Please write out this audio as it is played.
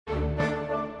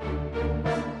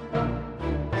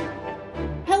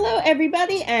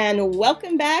everybody, and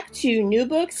welcome back to New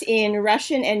Books in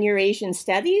Russian and Eurasian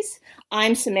Studies.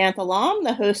 I'm Samantha Lom,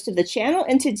 the host of the channel,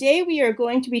 and today we are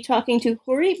going to be talking to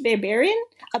Houri Berberian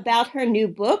about her new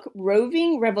book,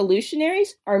 Roving,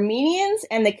 Revolutionaries, Armenians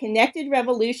and the Connected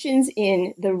Revolutions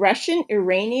in the Russian,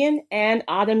 Iranian, and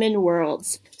Ottoman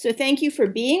Worlds. So thank you for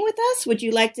being with us. Would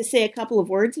you like to say a couple of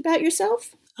words about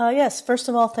yourself? Yes. First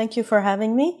of all, thank you for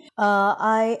having me.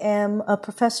 I am a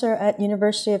professor at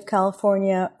University of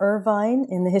California, Irvine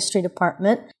in the history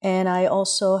department, and I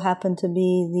also happen to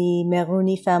be the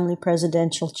Merouni Family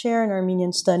Presidential Chair in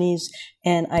Armenian Studies,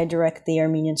 and I direct the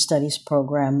Armenian Studies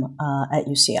program at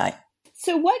UCI.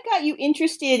 So what got you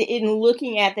interested in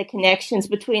looking at the connections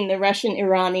between the Russian,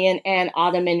 Iranian, and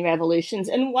Ottoman revolutions?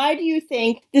 And why do you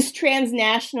think this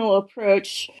transnational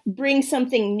approach brings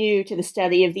something new to the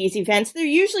study of these events? They're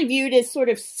usually viewed as sort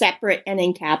of separate and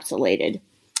encapsulated.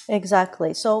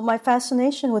 Exactly. So my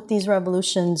fascination with these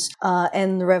revolutions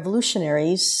and the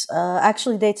revolutionaries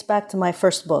actually dates back to my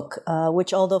first book,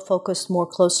 which although focused more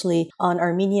closely on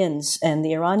Armenians and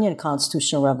the Iranian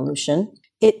constitutional revolution,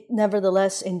 it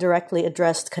nevertheless indirectly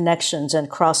addressed connections and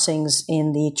crossings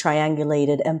in the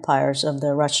triangulated empires of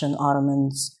the Russians,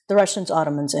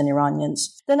 Ottomans, and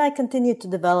Iranians. Then I continued to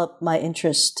develop my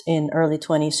interest in early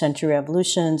 20th century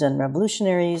revolutions and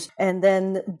revolutionaries, and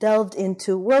then delved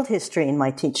into world history in my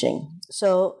teaching.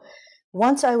 So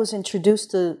once I was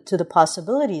introduced to the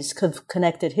possibilities of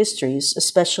connected histories,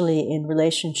 especially in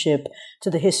relationship to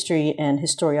the history and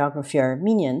historiography of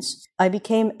Armenians, I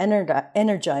became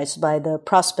energized by the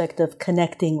prospect of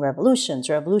connecting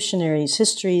revolutionaries,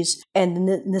 histories, and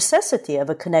the necessity of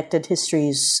a connected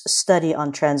histories study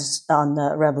on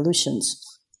revolutions.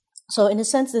 So in a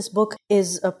sense, this book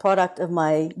is a product of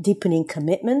my deepening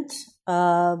commitment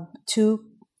to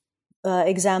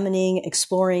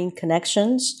exploring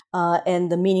connections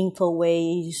and the meaningful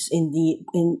ways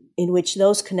in which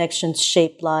those connections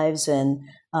shape lives and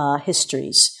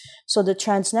histories. So the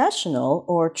transnational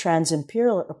or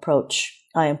transimperial approach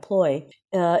I employ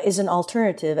is an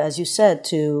alternative, as you said,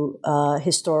 to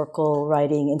historical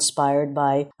writing inspired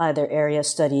by either area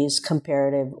studies,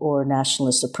 comparative, or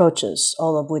nationalist approaches,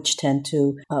 all of which tend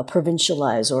to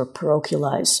provincialize or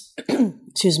parochialize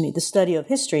the study of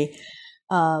history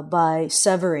by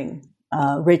severing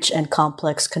rich and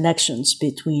complex connections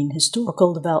between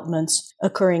historical developments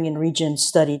occurring in regions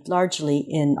studied largely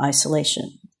in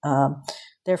isolation.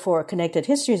 Therefore, a connected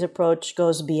histories approach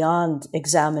goes beyond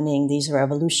examining these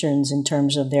revolutions in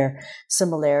terms of their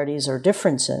similarities or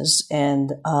differences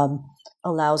and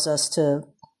allows us to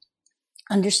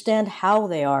understand how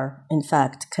they are, in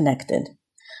fact, connected.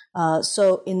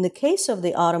 So in the case of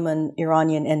the Ottoman,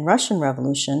 Iranian, and Russian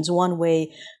revolutions, one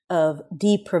way of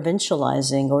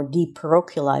deprovincializing or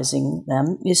deparochializing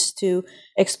them is to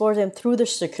explore them through the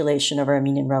circulation of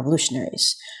Armenian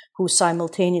revolutionaries, who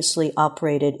simultaneously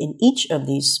operated in each of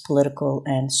these political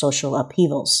and social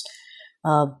upheavals.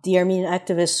 The Armenian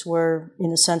activists were,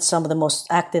 in a sense, some of the most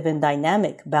active and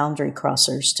dynamic boundary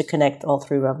crossers to connect all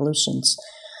three revolutions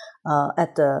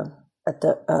at the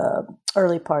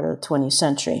early part of the 20th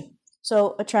century.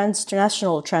 So a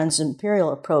transnational,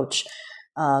 transimperial approach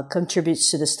contributes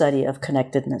to the study of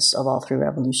connectedness of all three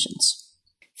revolutions.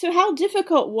 So how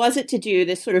difficult was it to do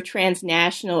this sort of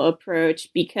transnational approach?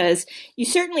 Because you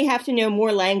certainly have to know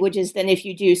more languages than if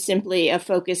you do simply a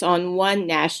focus on one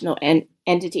national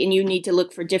entity, and you need to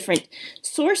look for different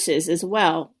sources as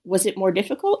well. Was it more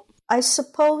difficult? I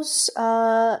suppose,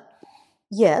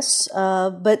 yes.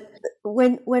 But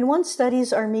when one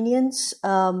studies Armenians,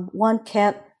 one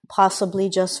can't possibly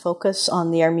just focus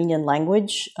on the Armenian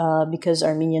language because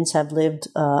Armenians have lived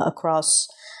across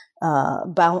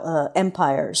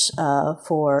empires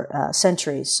for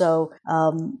centuries. So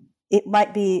it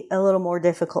might be a little more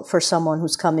difficult for someone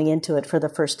who's coming into it for the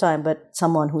first time, but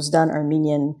someone who's done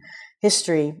Armenian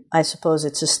history, I suppose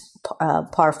it's just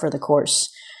par for the course.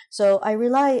 So I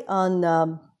rely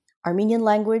on Armenian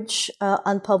language,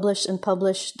 unpublished and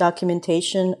published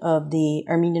documentation of the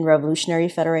Armenian Revolutionary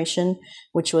Federation,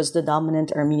 which was the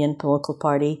dominant Armenian political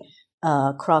party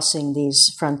crossing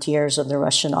these frontiers of the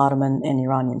Russian, Ottoman, and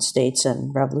Iranian states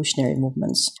and revolutionary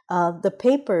movements. The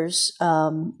papers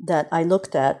that I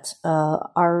looked at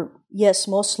are, yes,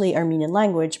 mostly Armenian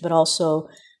language, but also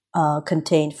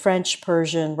contain French,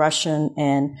 Persian, Russian,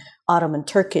 and Ottoman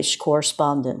Turkish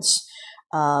correspondence.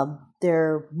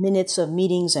 There are minutes of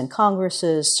meetings and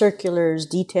congresses, circulars,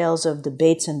 details of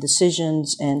debates and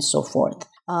decisions, and so forth.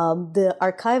 The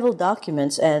archival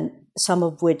documents, and some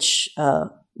of which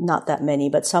not that many,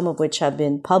 but some of which have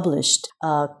been published,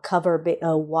 cover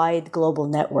a wide global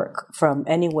network from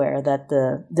anywhere that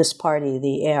this party,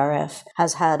 the ARF,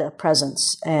 has had a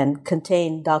presence, and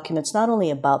contain documents not only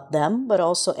about them, but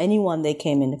also anyone they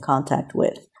came into contact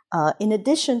with. In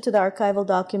addition to the archival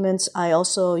documents, I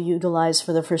also utilize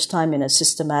for the first time in a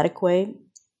systematic way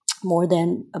more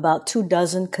than about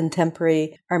 24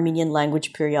 contemporary Armenian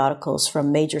language periodicals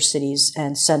from major cities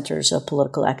and centers of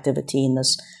political activity in the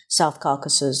South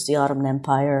Caucasus, the Ottoman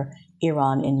Empire,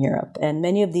 Iran, and Europe. And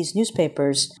many of these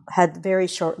newspapers had very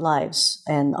short lives,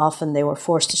 and often they were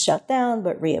forced to shut down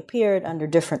but reappeared under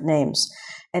different names.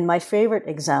 And my favorite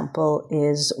example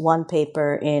is one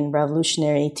paper in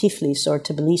Revolutionary Tiflis or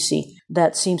Tbilisi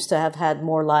that seems to have had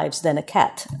more lives than a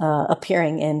cat,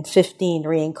 appearing in 15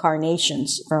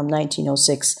 reincarnations from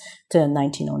 1906 to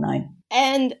 1909.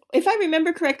 And if I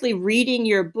remember correctly, reading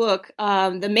your book,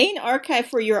 the main archive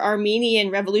for your Armenian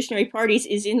revolutionary parties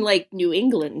is in New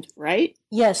England, right?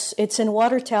 Yes, it's in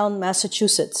Watertown,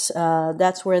 Massachusetts.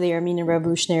 That's where the Armenian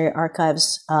Revolutionary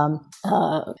Archives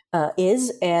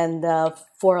is. And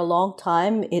for a long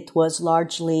time, it was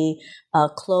largely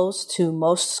closed to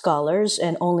most scholars,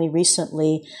 and only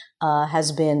recently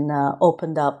has been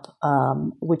opened up,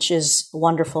 which is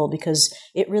wonderful because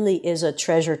it really is a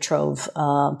treasure trove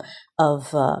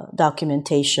of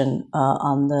documentation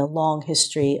on the long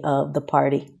history of the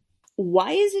party.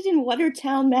 Why is it in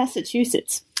Watertown,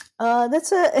 Massachusetts?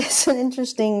 It's an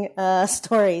interesting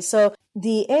story. So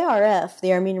the ARF,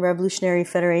 the Armenian Revolutionary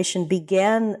Federation,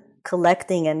 began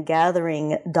collecting and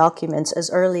gathering documents as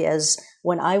early as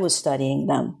when I was studying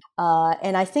them,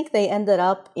 and I think they ended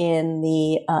up in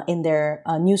their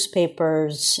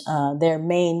newspapers, their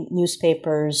main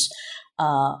newspapers.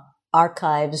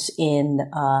 Archives in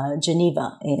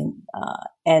Geneva,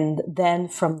 and then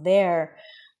from there,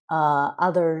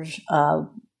 other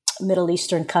Middle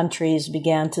Eastern countries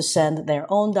began to send their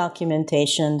own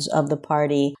documentations of the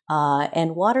party.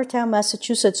 And Watertown,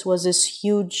 Massachusetts was this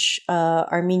huge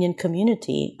Armenian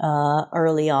community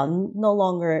early on. No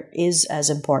longer is as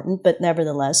important, but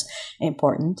nevertheless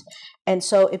important. And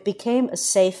so it became a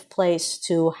safe place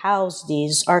to house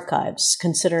these archives,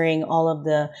 considering all of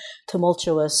the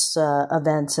tumultuous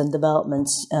events and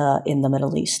developments in the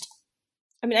Middle East.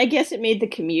 I mean, I guess it made the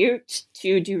commute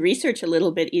to do research a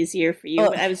little bit easier for you,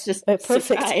 but I was just perfect.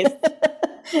 surprised.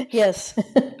 Yes.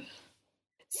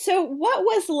 So what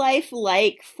was life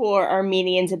like for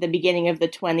Armenians at the beginning of the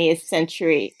 20th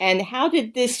century, and how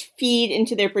did this feed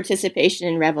into their participation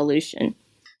in revolution?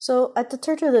 So at the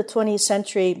turn of the 20th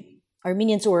century,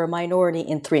 Armenians were a minority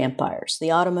in three empires,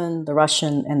 the Ottoman, the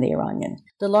Russian, and the Iranian.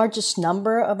 The largest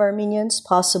number of Armenians,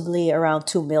 possibly around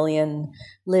 2 million,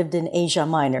 lived in Asia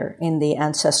Minor, in the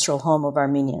ancestral home of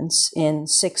Armenians, in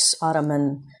 6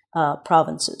 Ottoman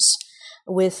provinces,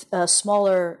 with a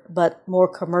smaller but more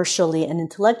commercially and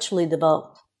intellectually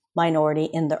developed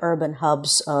minority in the urban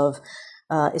hubs of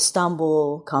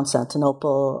Istanbul,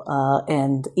 Constantinople,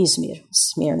 and Izmir,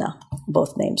 Smyrna,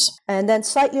 both names. And then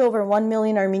slightly over 1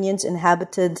 million Armenians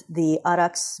inhabited the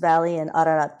Arax Valley and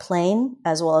Ararat Plain,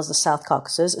 as well as the South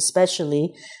Caucasus,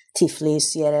 especially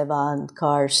Tiflis, Yerevan,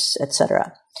 Kars,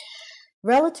 etc.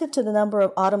 Relative to the number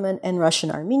of Ottoman and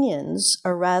Russian Armenians,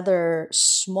 a rather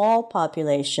small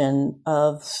population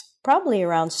of probably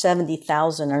around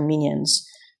 70,000 Armenians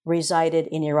resided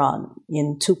in Iran,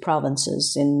 in 2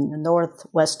 provinces, in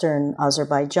northwestern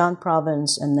Azerbaijan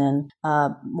province, and then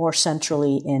more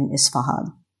centrally in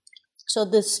Isfahan. So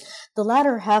the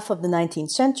latter half of the 19th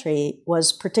century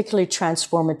was particularly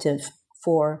transformative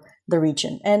for the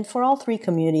region and for all 3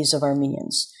 communities of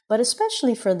Armenians, but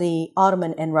especially for the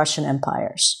Ottoman and Russian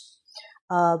empires.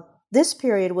 This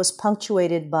period was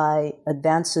punctuated by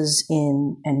advances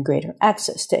in and greater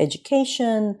access to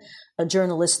education, a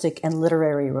journalistic and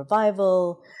literary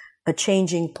revival, a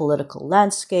changing political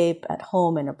landscape at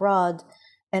home and abroad,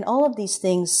 and all of these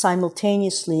things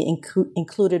simultaneously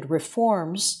included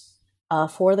reforms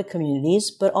for the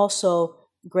communities, but also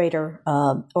greater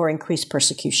or increased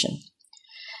persecution.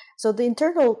 So the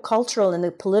internal cultural and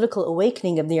the political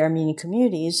awakening of the Armenian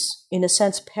communities, in a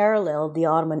sense, paralleled the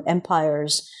Ottoman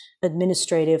Empire's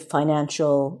administrative,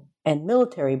 financial, and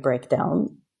military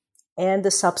breakdown, and the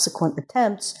subsequent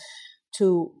attempts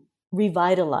to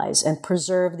revitalize and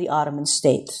preserve the Ottoman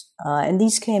state. And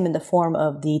these came in the form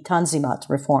of the Tanzimat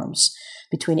reforms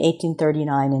between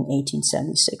 1839 and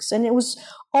 1876. And it was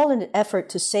all in an effort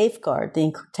to safeguard the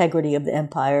integrity of the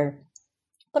empire,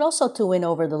 but also to win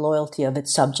over the loyalty of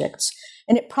its subjects.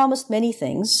 And it promised many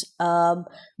things,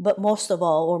 but most of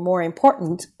all, or more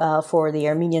important for the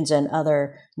Armenians and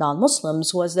other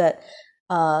non-Muslims, was that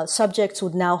subjects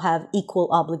would now have equal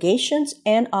obligations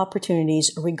and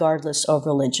opportunities regardless of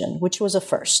religion, which was a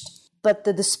first. But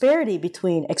the disparity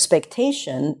between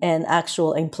expectation and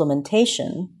actual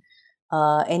implementation,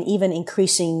 and even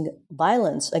increasing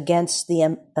violence against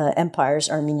the empire's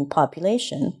Armenian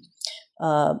population,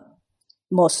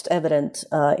 most evident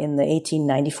in the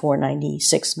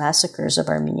 1894-96 massacres of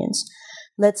Armenians,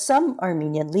 led some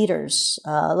Armenian leaders,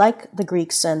 like the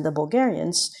Greeks and the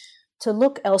Bulgarians, to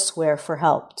look elsewhere for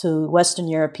help, to Western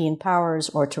European powers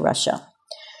or to Russia.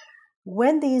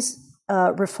 When these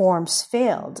reforms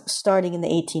failed, starting in the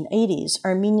 1880s,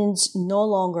 Armenians no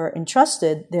longer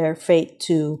entrusted their fate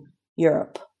to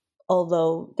Europe,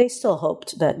 although they still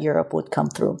hoped that Europe would come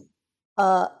through.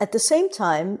 At the same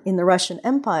time, in the Russian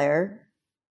Empire,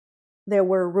 there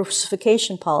were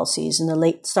Russification policies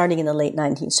starting in the late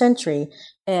 19th century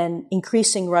and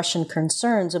increasing Russian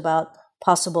concerns about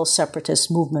possible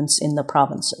separatist movements in the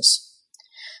provinces.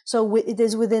 So it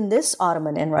is within this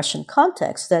Ottoman and Russian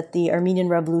context that the Armenian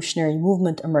revolutionary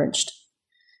movement emerged.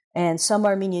 And some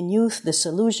Armenian youth,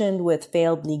 disillusioned with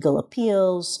failed legal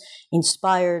appeals,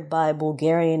 inspired by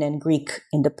Bulgarian and Greek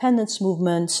independence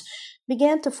movements,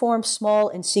 began to form small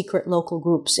and secret local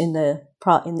groups in the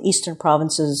eastern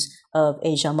provinces of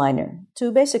Asia Minor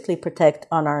to basically protect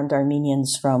unarmed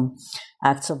Armenians from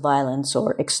acts of violence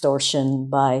or extortion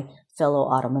by fellow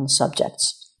Ottoman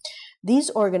subjects.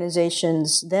 These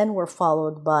organizations then were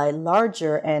followed by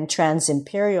larger and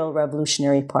trans-imperial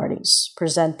revolutionary parties,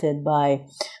 presented by,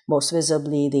 most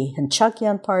visibly, the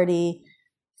Hınçakyan Party,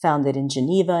 founded in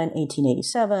Geneva in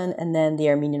 1887, and then the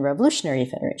Armenian Revolutionary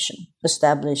Federation,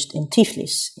 established in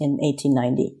Tiflis in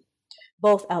 1890,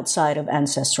 both outside of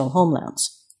ancestral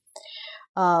homelands.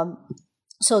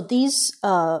 So these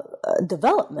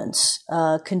developments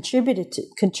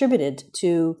contributed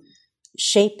to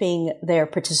shaping their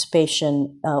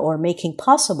participation or making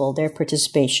possible their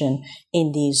participation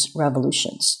in these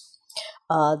revolutions.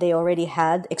 They already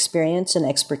had experience and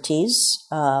expertise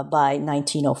by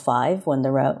 1905 when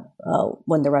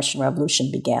the Russian Revolution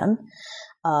began.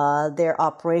 Their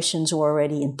operations were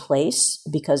already in place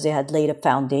because they had laid a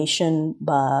foundation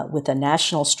with a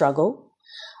national struggle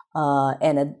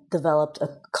and had developed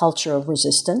a culture of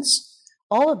resistance.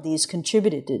 All of these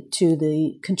contributed to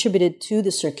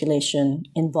the circulation,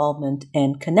 involvement,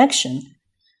 and connection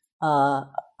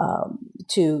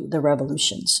to the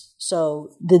revolutions. So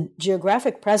the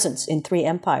geographic presence in three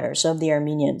empires of the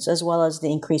Armenians, as well as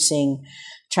the increasing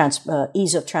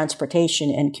ease of transportation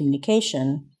and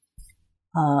communication,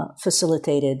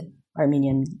 facilitated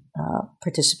Armenian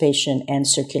participation and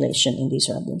circulation in these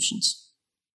revolutions.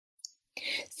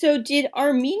 So did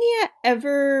Armenia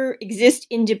ever exist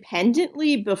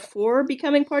independently before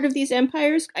becoming part of these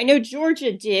empires? I know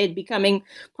Georgia did, becoming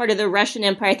part of the Russian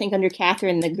Empire, I think under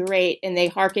Catherine the Great, and they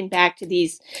harkened back to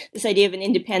this idea of an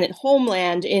independent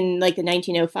homeland in like the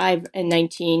 1905 and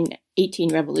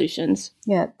 1918 revolutions.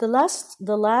 Yeah, the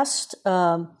last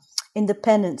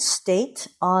independent state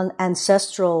on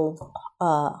ancestral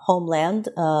homeland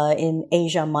in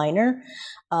Asia Minor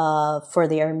for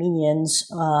the Armenians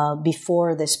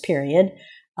before this period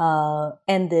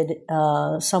ended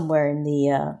somewhere in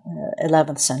the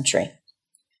 11th century.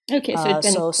 Okay, so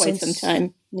it's been quite some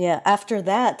time. Yeah, after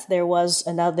that there was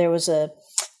a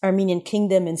Armenian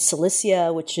kingdom in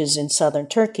Cilicia, which is in southern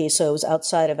Turkey, so it was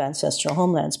outside of ancestral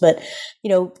homelands. But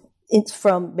it's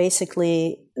from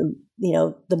basically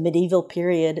the medieval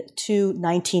period to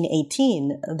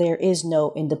 1918, there is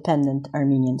no independent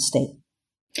Armenian state.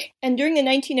 And during the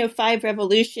 1905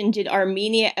 revolution, did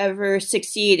Armenia ever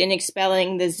succeed in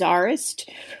expelling the Tsarist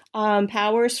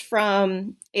powers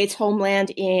from its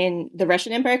homeland in the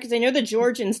Russian Empire? Because I know the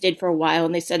Georgians did for a while,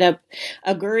 and they set up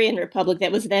a Gurian republic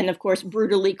that was then, of course,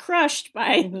 brutally crushed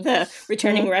by the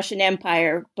returning Russian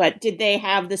Empire. But did they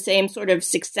have the same sort of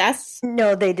success?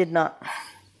 No, they did not.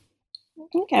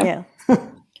 Okay. Yeah.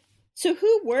 So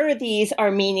who were these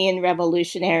Armenian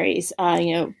revolutionaries?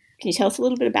 Can you tell us a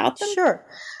little bit about them? Sure.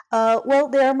 Well,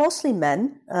 they are mostly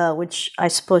men, which I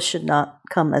suppose should not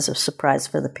come as a surprise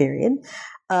for the period.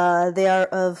 They are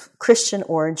of Christian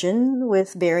origin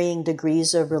with varying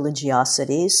degrees of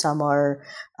religiosity. Some are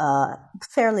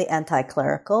fairly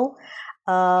anti-clerical.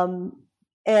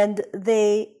 And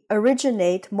they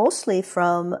originate mostly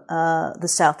from the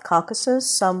South Caucasus,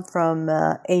 some from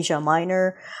Asia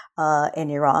Minor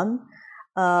and Iran.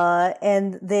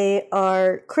 And they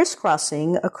are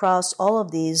crisscrossing across all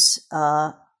of these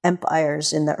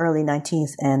empires in the early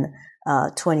 19th and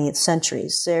 20th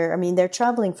centuries. They're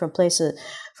traveling from places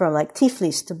from like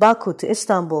Tiflis to Baku to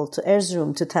Istanbul to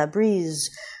Erzurum to Tabriz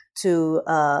to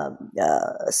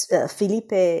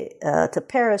Philippe, to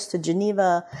Paris, to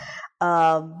Geneva.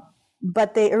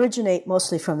 But they originate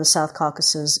mostly from the South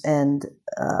Caucasus and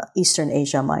Eastern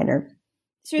Asia Minor.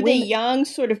 So are they young,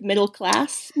 sort of middle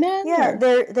class men? Yeah,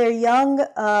 they're young.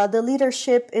 The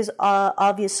leadership is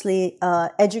obviously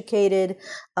educated,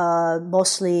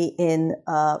 mostly in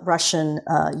Russian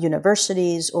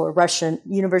universities or Russian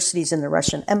universities in the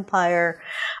Russian Empire.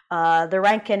 The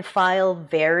rank and file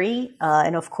vary,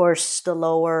 and of course, the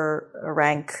lower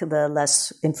rank, the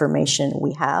less information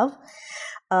we have.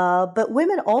 But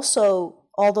women also,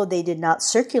 although they did not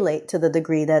circulate to the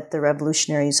degree that the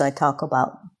revolutionaries I talk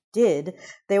about did,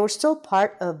 they were still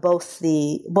part of both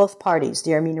parties,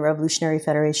 the Armenian Revolutionary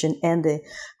Federation and the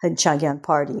Hanchagyan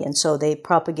Party. And so they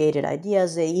propagated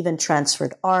ideas. They even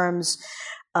transferred arms.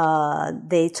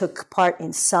 They took part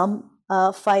in some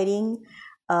fighting.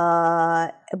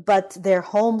 But their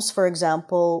homes, for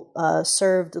example,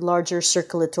 served a larger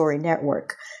circulatory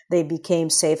network. They became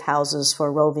safe houses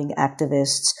for roving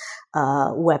activists,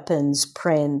 weapons,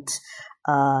 print.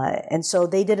 And so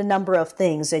they did a number of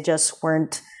things. They just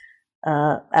weren't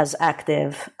as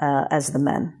active as the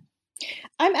men.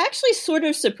 I'm actually sort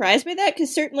of surprised by that,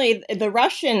 because certainly the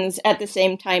Russians at the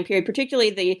same time period,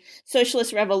 particularly the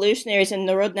socialist revolutionaries in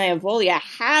Narodnaya Volya,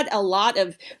 had a lot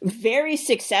of very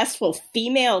successful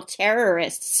female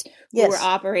terrorists who were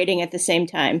operating at the same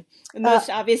time. The most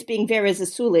obvious being Vera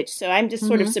Zasulich. So I'm just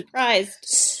sort of surprised.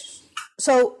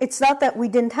 So it's not that we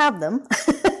didn't have them.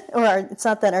 Or it's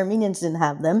not that Armenians didn't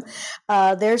have them.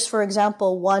 There's, for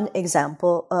example, one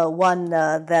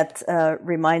that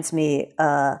reminds me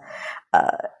of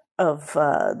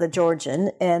the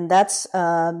Georgian, and that's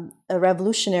a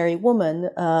revolutionary woman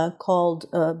called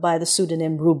by the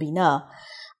pseudonym Rubina,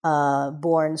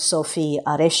 born Sophie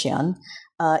Areshian,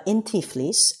 in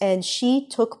Tiflis, and she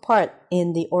took part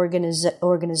in the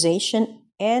organization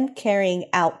and carrying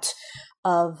out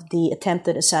of the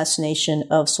attempted assassination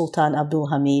of Sultan Abdul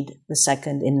Hamid II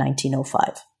in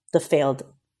 1905, the failed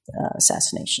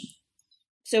assassination.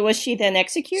 So was she then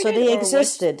executed? So they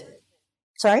existed.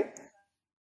 Sorry?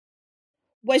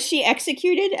 Was she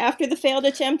executed after the failed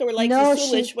attempt, or like no,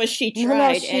 Zasulich, was she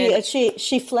tried?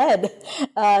 She fled.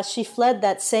 She fled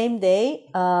that same day,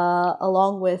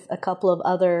 along with a couple of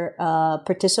other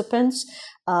participants,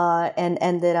 and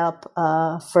ended up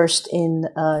first in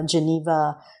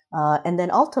Geneva, and then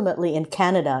ultimately in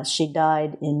Canada. She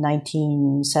died in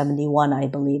 1971, I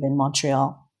believe, in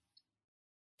Montreal.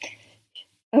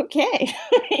 Okay.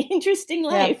 Interesting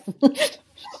life. Yeah.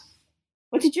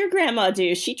 What did your grandma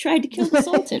do? She tried to kill the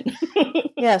Sultan.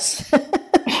 Yes.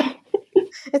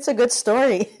 It's a good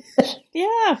story.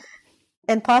 Yeah.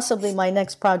 And possibly my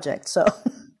next project, So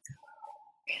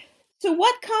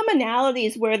what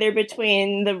commonalities were there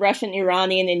between the Russian,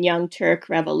 Iranian, and Young Turk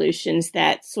revolutions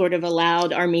that sort of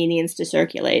allowed Armenians to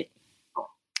circulate?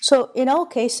 So in all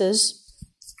cases,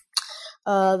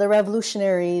 the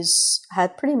revolutionaries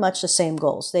had pretty much the same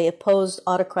goals. They opposed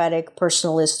autocratic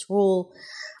personalist rule,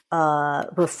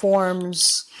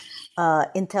 reforms.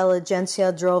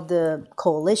 Intelligentsia drove the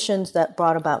coalitions that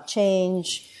brought about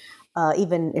change,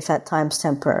 even if at times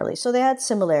temporarily. So they had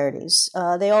similarities.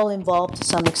 They all involved, to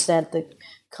some extent, the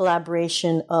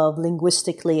collaboration of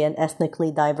linguistically and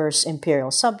ethnically diverse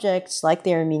imperial subjects, like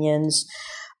the Armenians,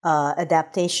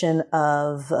 adaptation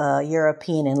of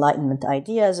European Enlightenment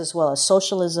ideas, as well as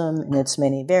socialism in its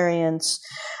many variants.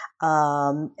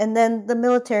 And then the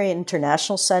military and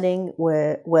international setting,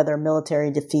 whether military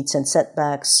defeats and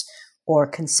setbacks or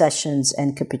concessions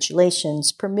and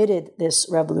capitulations, permitted this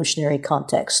revolutionary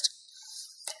context.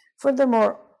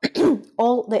 Furthermore,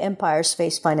 all the empires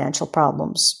faced financial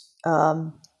problems.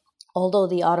 Although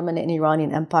the Ottoman and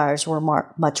Iranian empires were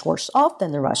much worse off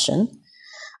than the Russian,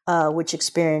 which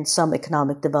experienced some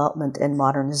economic development and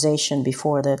modernization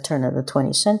before the turn of the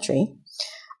 20th century,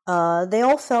 they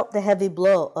all felt the heavy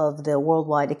blow of the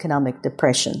worldwide economic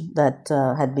depression that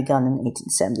had begun in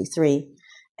 1873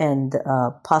 and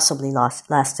possibly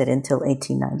lasted until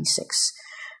 1896.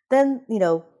 Then,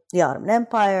 the Ottoman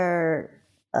Empire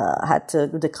had to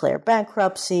declare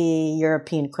bankruptcy.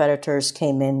 European creditors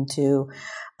came in to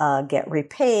get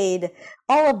repaid.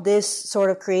 All of this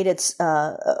sort of created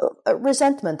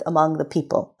resentment among the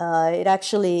people. It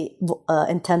actually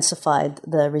intensified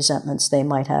the resentments they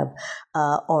might have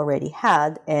already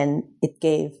had, and it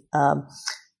gave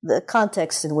the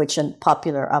context in which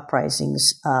popular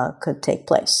uprisings could take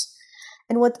place.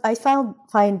 And what I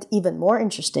find even more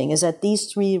interesting is that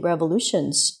these three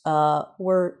revolutions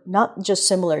were not just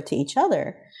similar to each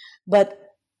other, but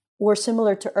were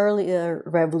similar to earlier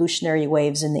revolutionary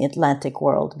waves in the Atlantic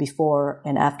world before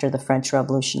and after the French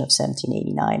Revolution of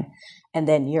 1789, and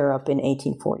then Europe in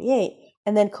 1848,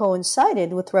 and then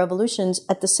coincided with revolutions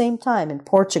at the same time in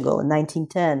Portugal in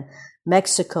 1910,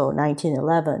 Mexico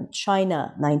 1911,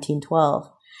 China 1912.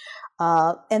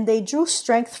 And they drew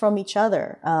strength from each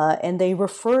other, and they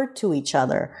referred to each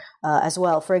other as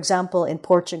well. For example, in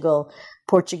Portugal,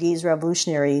 Portuguese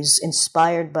revolutionaries,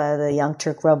 inspired by the Young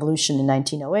Turk Revolution in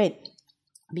 1908,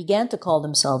 began to call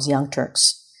themselves Young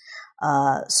Turks.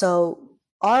 So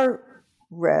our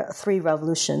three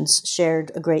revolutions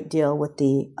shared a great deal with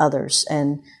the others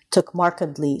and took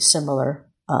markedly similar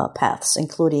paths,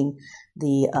 including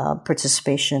the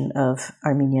participation of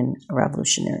Armenian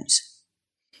revolutionaries.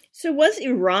 So was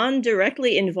Iran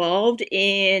directly involved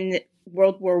in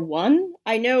World War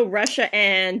I know Russia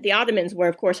and the Ottomans were,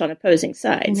 of course, on opposing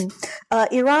sides.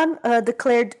 Mm-hmm. Iran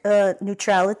declared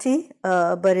neutrality,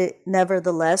 but it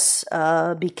nevertheless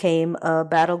became a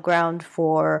battleground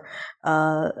for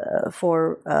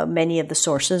many of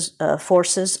the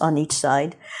forces on each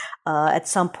side. At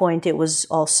some point, it was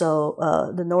also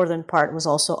the northern part was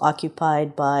also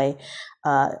occupied by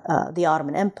the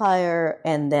Ottoman Empire,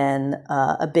 and then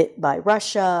a bit by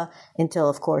Russia, until,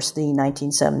 of course, the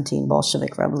 1917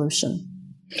 Bolshevik Revolution.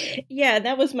 Yeah,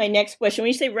 that was my next question. When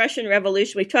you say Russian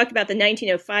Revolution, we've talked about the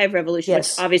 1905 Revolution,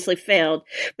 Yes. which obviously failed.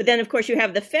 But then, of course, you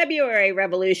have the February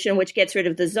Revolution, which gets rid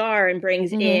of the Tsar and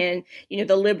brings in,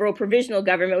 the liberal provisional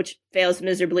government, which fails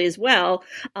miserably as well.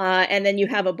 And then you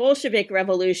have a Bolshevik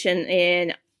Revolution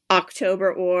in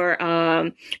October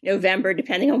or November,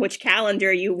 depending on which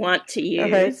calendar you want to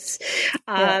use.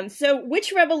 So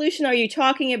which revolution are you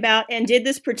talking about? And did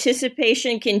this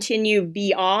participation continue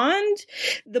beyond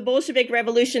the Bolshevik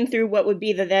Revolution through what would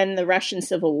be the Russian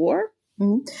Civil War?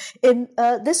 In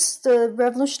the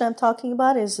revolution I'm talking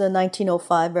about is the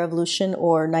 1905 revolution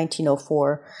or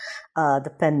 1904,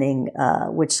 depending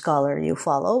which scholar you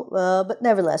follow. But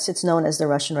nevertheless, it's known as the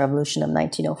Russian Revolution of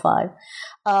 1905.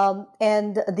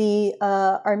 And the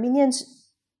Armenians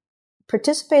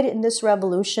participated in this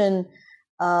revolution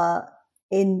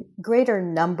in greater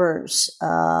numbers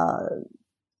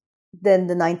than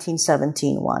the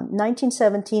 1917 one.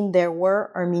 1917, there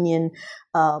were Armenian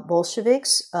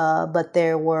Bolsheviks, but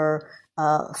there were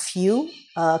few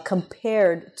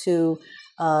compared to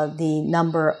the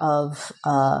number of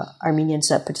Armenians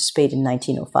that participated in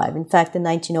 1905. In fact, in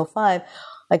 1905,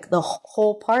 like the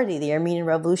whole party, the Armenian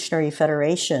Revolutionary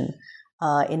Federation,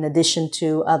 in addition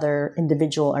to other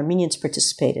individual Armenians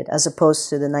participated, as opposed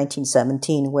to the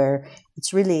 1917, where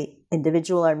it's really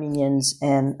individual Armenians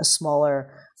and a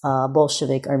smaller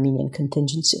Bolshevik Armenian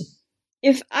contingency.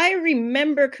 If I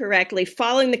remember correctly,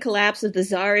 following the collapse of the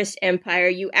Tsarist Empire,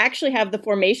 you actually have the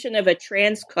formation of a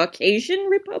Transcaucasian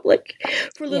Republic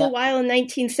for a little while in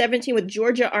 1917 with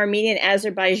Georgia, Armenia, and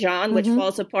Azerbaijan, which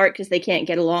falls apart because they can't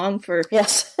get along for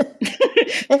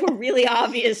for really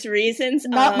obvious reasons.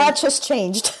 Not much has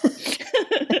changed.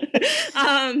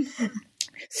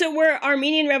 So were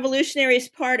Armenian revolutionaries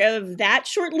part of that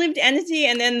short-lived entity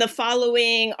and then the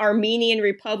following Armenian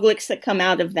republics that come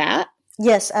out of that?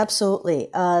 Yes, absolutely.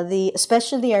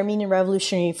 Especially the Armenian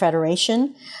Revolutionary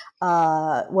Federation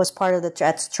was part of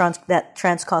that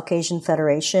Transcaucasian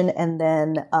Federation, and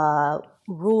then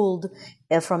ruled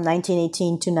from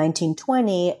 1918 to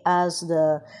 1920 as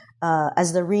the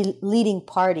leading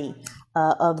party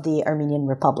of the Armenian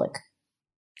Republic.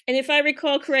 And if I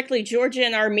recall correctly, Georgia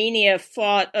and Armenia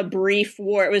fought a brief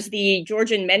war. It was the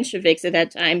Georgian Mensheviks at that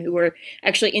time who were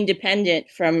actually independent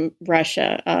from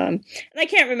Russia. And I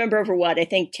can't remember over what. I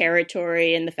think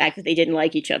territory and the fact that they didn't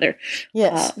like each other.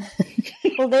 Yes.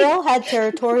 Well, they all had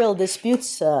territorial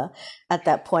disputes at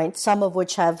that point, some of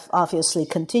which have obviously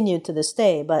continued to this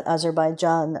day. But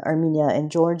Azerbaijan, Armenia,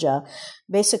 and Georgia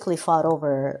basically fought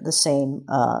over the same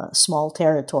small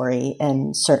territory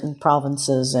and certain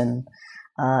provinces and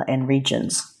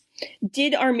regions.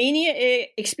 Did Armenia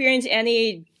experience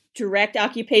any direct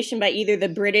occupation by either the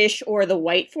British or the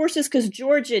white forces? Because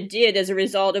Georgia did, as a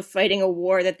result of fighting a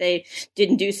war that they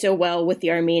didn't do so well with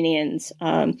the Armenians.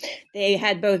 They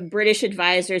had both British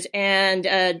advisors and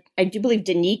I do believe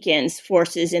Denikin's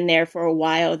forces in there for a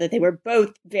while that they were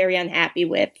both very unhappy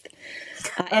with.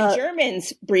 And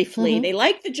Germans, briefly. They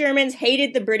liked the Germans,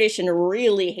 hated the British, and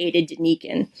really hated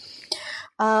Denikin.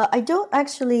 I don't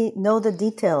actually know the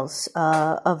details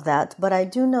of that, but I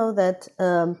do know that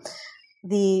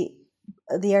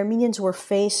the Armenians were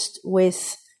faced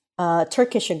with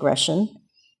Turkish aggression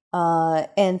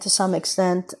and, to some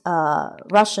extent,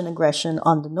 Russian aggression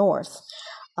on the north.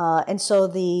 And so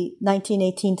the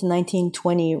 1918 to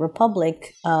 1920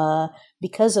 Republic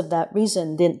because of that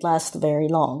reason, didn't last very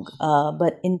long.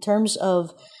 But in terms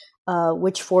of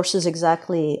which forces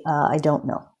exactly, I don't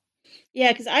know.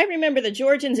 Yeah, because I remember the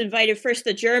Georgians invited first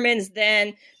the Germans,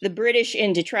 then the British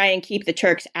in to try and keep the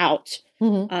Turks out.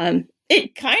 Mm-hmm.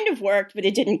 It kind of worked, but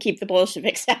it didn't keep the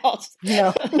Bolsheviks out.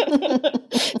 No.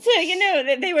 So,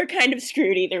 they were kind of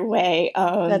screwed either way.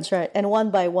 That's right. And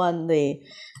one by one, the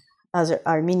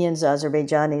Armenians, the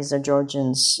Azerbaijanis, the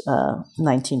Georgians,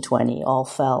 1920, all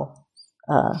fell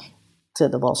to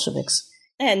the Bolsheviks.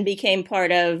 And became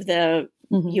part of the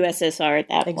USSR at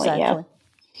that point,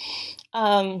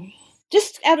 yeah.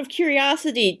 Just out of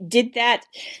curiosity, did that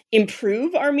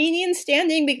improve Armenian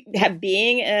standing,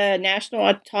 being a national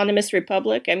autonomous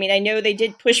republic? I mean, I know they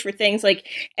did push for things like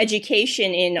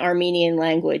education in Armenian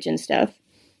language and stuff.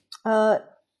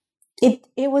 It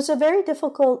was a very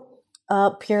difficult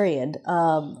period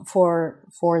for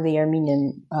the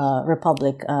Armenian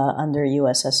Republic under the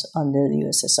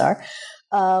USSR,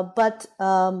 but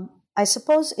I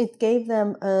suppose it gave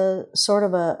them a sort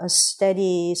of a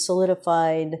steady,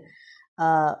 solidified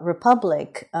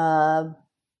republic. But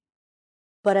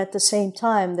at the same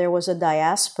time, there was a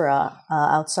diaspora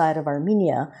outside of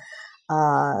Armenia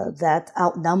that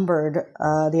outnumbered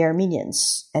the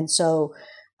Armenians, and so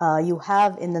you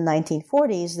have in the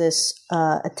 1940s this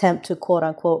attempt to quote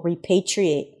unquote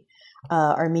repatriate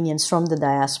Armenians from the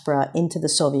diaspora into the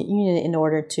Soviet Union in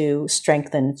order to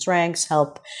strengthen its ranks,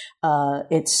 help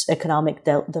its economic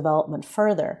development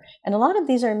further. And a lot of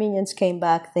these Armenians came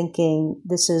back thinking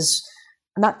this is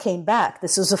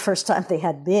the first time they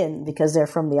had been, because they're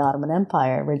from the Ottoman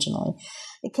Empire originally.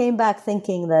 They came back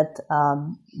thinking that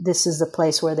this is the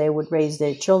place where they would raise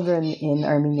their children in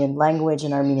Armenian language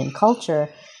and Armenian culture,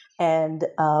 and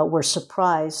were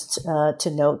surprised to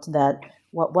note that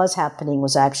what was happening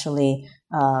was actually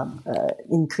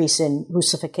increase in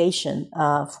Russification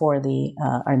for the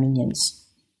Armenians.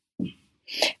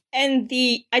 And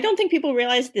I don't think people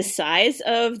realize the size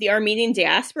of the Armenian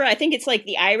diaspora. I think it's like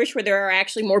the Irish, where there are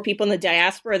actually more people in the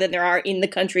diaspora than there are in the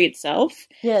country itself.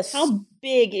 Yes. How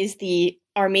big is the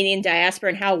Armenian diaspora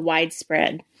and how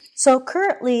widespread? So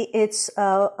currently it's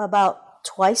about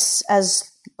twice as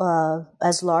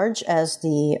large as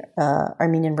the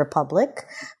Armenian Republic.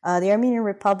 The Armenian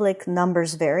Republic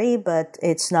numbers vary, but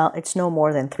it's no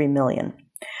more than 3 million.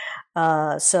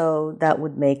 So that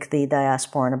would make the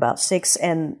diaspora in about 6.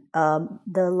 And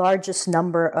the largest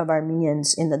number of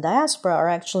Armenians in the diaspora are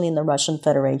actually in the Russian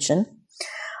Federation,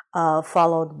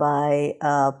 followed by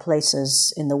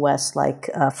places in the West like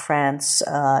France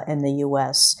and the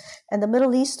US. And the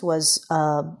Middle East was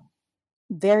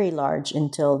very large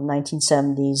until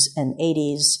 1970s and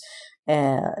 80s,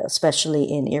 especially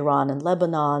in Iran and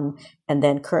Lebanon, and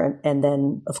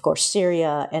then of course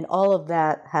Syria, and all of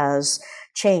that has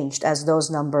changed as those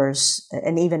numbers,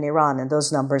 and even Iran, and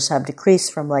those numbers have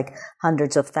decreased from like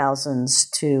hundreds of thousands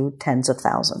to tens of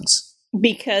thousands.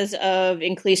 Because of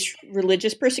increased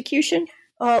religious persecution?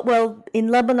 Well, in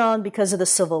Lebanon, because of the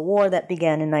civil war that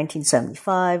began in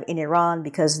 1975. In Iran,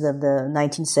 because of the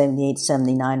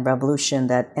 1978-79 revolution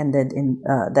that ended in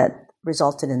that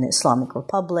resulted in the Islamic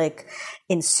Republic.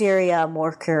 In Syria,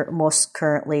 most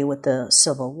currently with the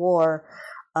civil war,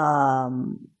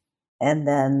 and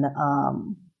then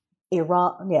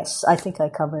Iran. Yes, I think I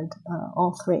covered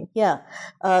all three. Yeah,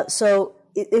 so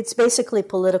it's basically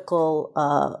political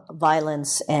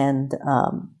violence and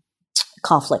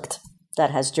conflict that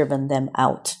has driven them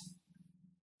out.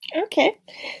 Okay.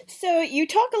 So you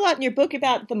talk a lot in your book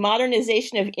about the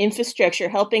modernization of infrastructure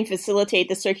helping facilitate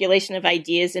the circulation of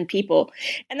ideas and people.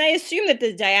 And I assume that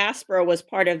the diaspora was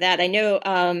part of that. I know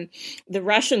the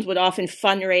Russians would often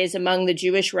fundraise among the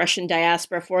Jewish Russian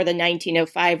diaspora for the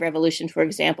 1905 revolution, for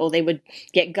example. They would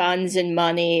get guns and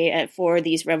money for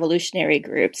these revolutionary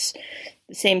groups.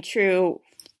 The same true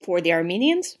for the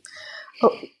Armenians?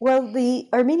 Well, the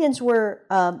Armenians were,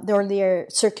 their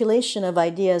circulation of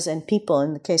ideas and people,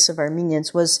 in the case of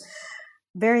Armenians, was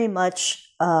very much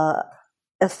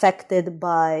affected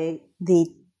by the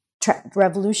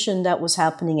revolution that was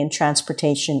happening in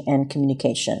transportation and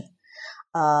communication.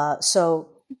 So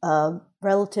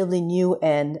relatively new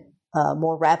and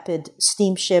more rapid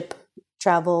steamship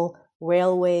travel,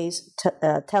 railways,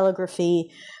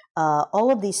 telegraphy, all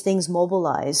of these things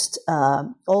mobilized,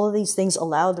 all of these things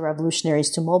allowed the revolutionaries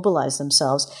to mobilize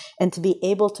themselves and to be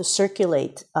able to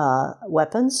circulate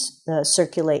weapons,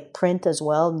 circulate print as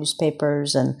well,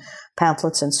 newspapers and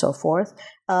pamphlets and so forth,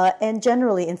 and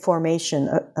generally information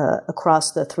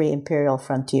across the three imperial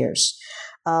frontiers.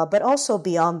 But also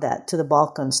beyond that, to the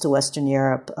Balkans, to Western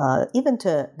Europe, even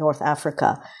to North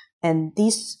Africa. And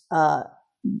these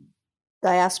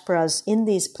diasporas in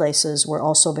these places were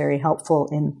also very helpful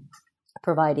in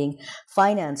providing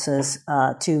finances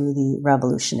to the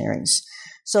revolutionaries.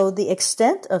 So the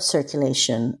extent of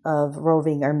circulation of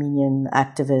roving Armenian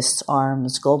activists,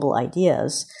 arms, global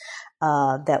ideas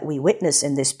that we witness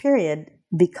in this period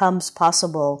becomes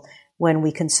possible when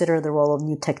we consider the role of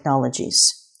new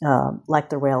technologies, like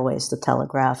the railways, the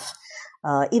telegraph,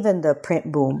 even the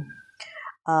print boom.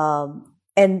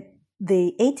 And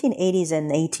the 1880s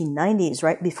and 1890s,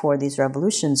 right before these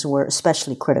revolutions, were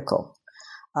especially critical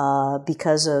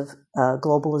because of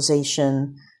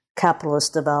globalization,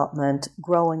 capitalist development,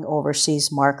 growing overseas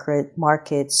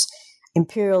markets,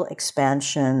 imperial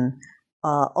expansion.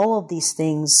 All of these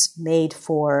things made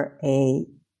for a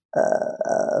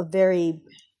very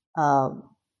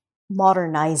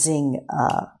modernizing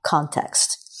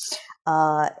context.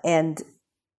 And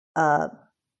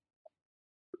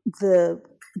the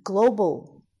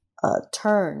global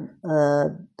turn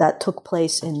that took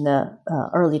place in the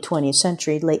early 20th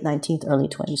century, late 19th, early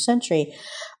 20th century,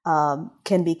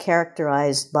 can be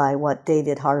characterized by what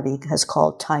David Harvey has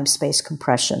called time-space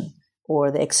compression, or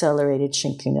the accelerated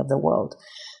shrinking of the world.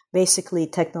 Basically,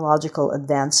 technological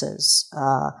advances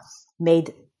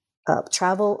made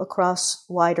travel across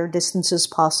wider distances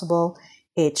possible.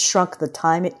 It shrunk the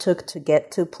time it took to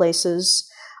get to places,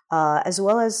 as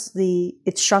well as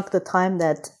it shrunk the time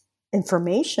that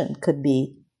information could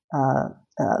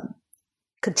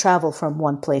travel from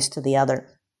one place to the other,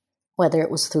 whether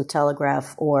it was through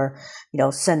telegraph or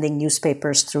sending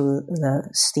newspapers through the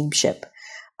steamship.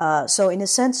 So in a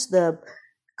sense, the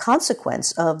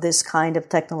consequence of this kind of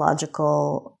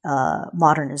technological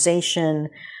modernization,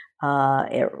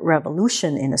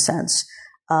 revolution in a sense,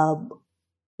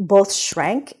 both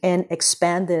shrank and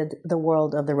expanded the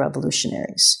world of the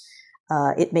revolutionaries.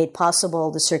 It made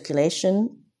possible the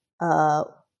circulation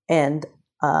and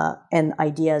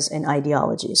ideas and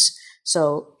ideologies.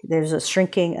 So there's a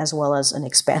shrinking as well as an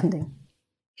expanding.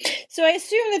 So I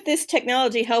assume that this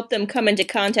technology helped them come into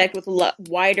contact with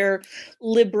wider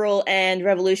liberal and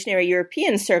revolutionary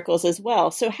European circles as well.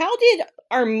 So how did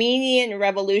Armenian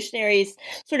revolutionaries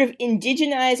sort of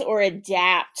indigenize or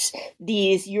adapt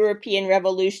these European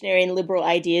revolutionary and liberal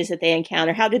ideas that they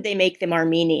encounter? How did they make them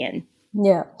Armenian?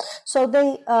 Yeah. So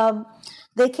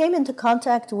they came into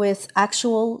contact with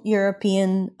actual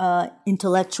European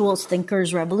intellectuals,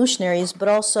 thinkers, revolutionaries, but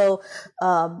also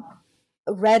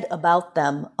read about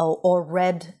them or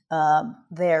read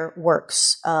their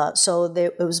works. So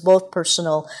it was both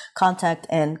personal contact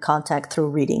and contact through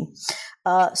reading.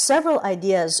 Several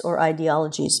ideas or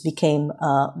ideologies became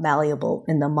malleable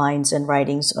in the minds and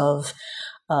writings of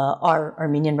our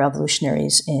Armenian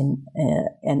revolutionaries and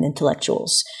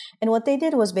intellectuals. And what they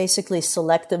did was basically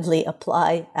selectively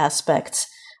apply aspects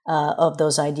of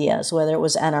those ideas, whether it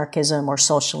was anarchism or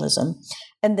socialism.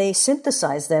 And they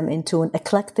synthesized them into an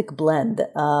eclectic blend,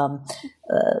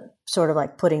 sort of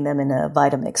like putting them in a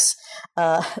Vitamix,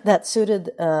 that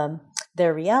suited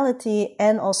their reality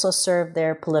and also served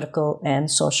their political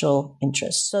and social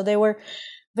interests. So they were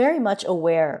very much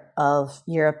aware of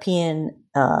European,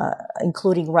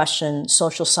 including Russian,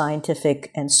 social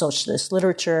scientific and socialist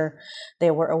literature.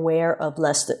 They were aware of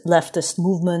leftist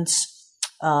movements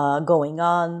going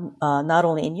on, not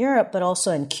only in Europe, but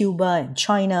also in Cuba and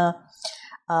China.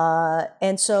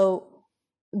 And so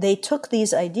they took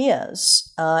these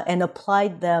ideas and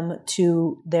applied them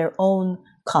to their own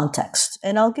context.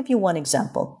 And I'll give you one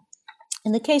example.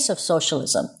 In the case of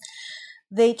socialism,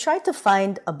 they tried to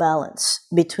find a balance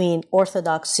between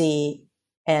orthodoxy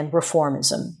and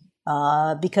reformism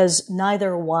because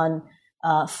neither one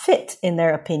fit, in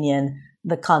their opinion,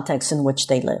 the context in which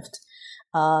they lived.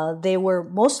 They were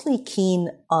mostly keen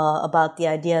about the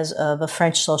ideas of a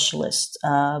French socialist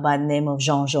by the name of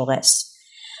Jean Jaurès.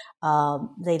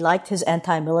 They liked his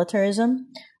anti-militarism,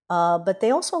 but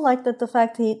they also liked the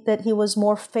fact that he was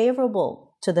more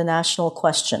favorable to the national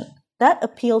question. That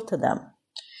appealed to them.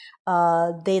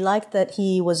 They liked that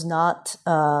he was not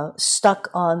stuck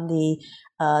on the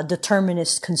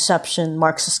determinist conception,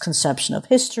 Marxist conception of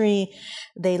history.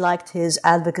 They liked his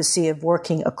advocacy of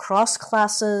working across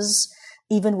classes,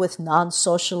 even with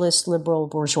non-socialist liberal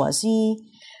bourgeoisie.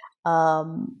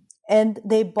 And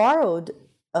they borrowed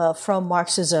from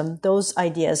Marxism those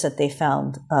ideas that they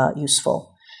found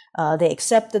useful. They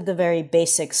accepted the very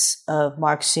basics of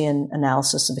Marxian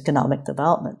analysis of economic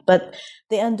development, but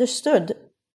they understood,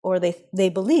 or they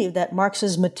believed, that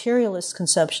Marx's materialist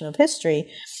conception of history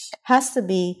has to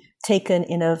be taken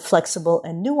in a flexible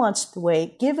and nuanced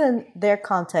way, given their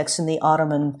context in the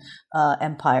Ottoman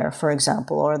Empire, for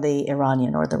example, or the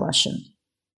Iranian or the Russian.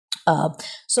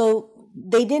 So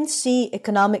they didn't see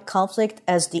economic conflict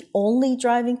as the only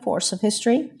driving force of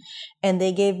history, and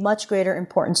they gave much greater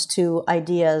importance to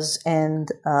ideas and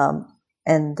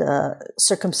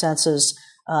circumstances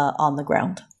on the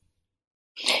ground.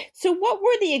 So what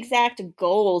were the exact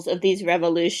goals of these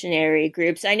revolutionary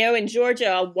groups? I know in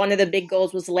Georgia, one of the big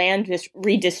goals was land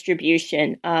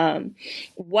redistribution.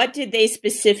 What did they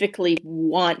specifically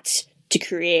want to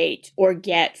create or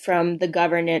get from the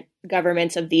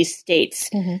governments of these states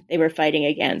they were fighting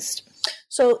against?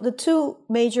 So the two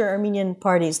major Armenian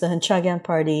parties, the Hunchagian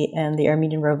Party and the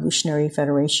Armenian Revolutionary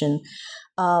Federation,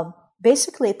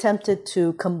 basically attempted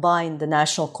to combine the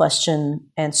national question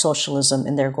and socialism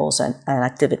in their goals and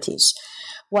activities.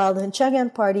 While the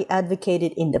Hunchagian Party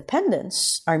advocated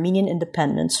independence, Armenian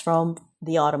independence from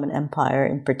the Ottoman Empire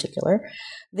in particular,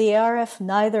 the ARF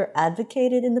neither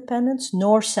advocated independence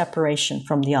nor separation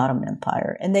from the Ottoman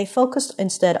Empire, and they focused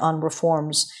instead on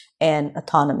reforms and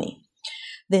autonomy.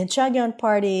 The Hunchagian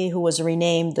Party, who was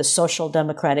renamed the Social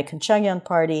Democratic Hunchagian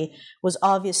Party, was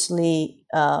obviously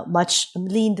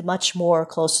leaned much more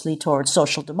closely towards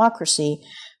social democracy,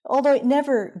 although it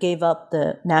never gave up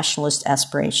the nationalist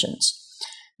aspirations.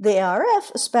 The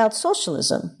ARF espoused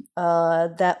socialism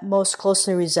that most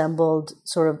closely resembled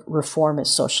sort of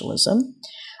reformist socialism,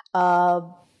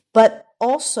 but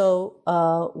also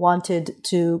wanted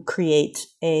to create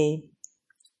an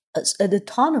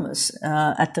autonomous,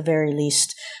 at the very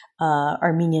least,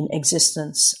 Armenian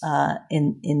existence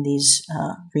in these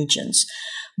regions.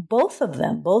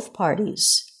 Both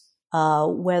parties,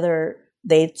 whether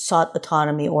they sought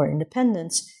autonomy or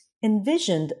independence,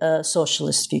 envisioned a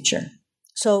socialist future.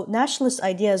 So nationalist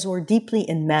ideas were deeply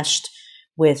enmeshed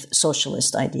with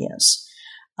socialist ideas.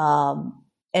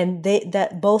 And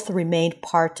that both remained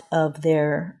part of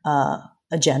their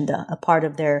agenda, a part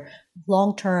of their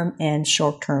long-term and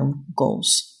short-term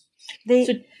goals.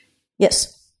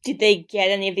 Yes. Did they get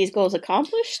any of these goals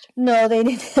accomplished? No, they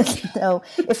didn't. No,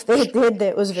 if they did,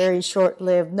 it was very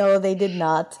short-lived. No, they did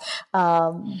not.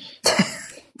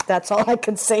 That's all I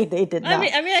can say. They did not.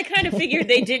 I mean, I kind of figured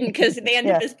they didn't because they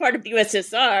ended up as part of the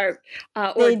USSR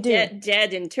or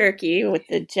dead in Turkey with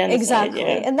the genocide. Exactly,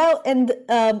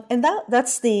 yeah.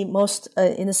 That's the most,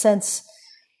 in a sense,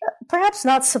 perhaps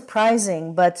not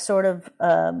surprising, but sort of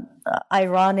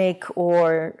ironic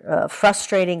or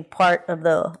frustrating part of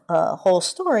the whole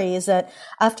story is that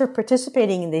after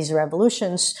participating in these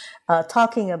revolutions,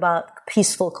 talking about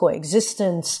peaceful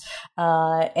coexistence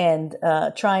and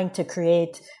trying to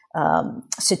create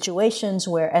situations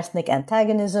where ethnic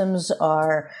antagonisms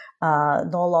are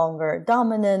no longer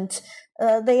dominant,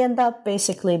 they end up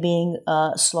basically being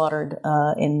slaughtered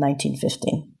in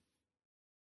 1915.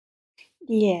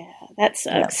 Yeah, that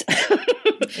sucks.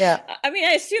 Yeah. I mean,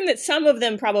 I assume that some of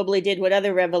them probably did what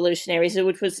other revolutionaries did,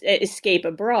 which was escape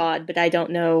abroad, but I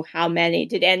don't know how many.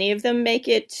 Did any of them make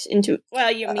it into,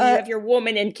 well, you have your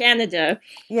woman in Canada.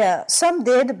 Yeah, some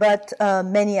did, but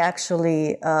many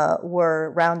actually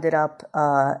were rounded up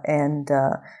and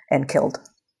killed.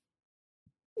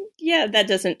 Yeah, that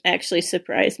doesn't actually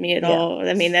surprise me at all.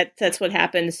 I mean, that's what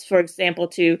happens, for example,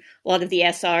 to a lot of the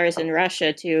SRs in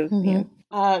Russia, too.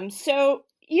 Mm-hmm. So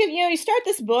you start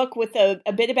this book with a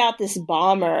bit about this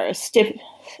bomber. Is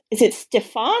it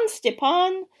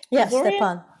Stepan? Yeah,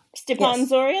 Zorian? Stepan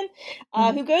Zorian,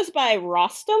 who goes by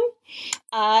Rostam.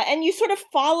 And you sort of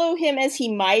follow him as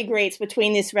he migrates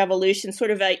between this revolution,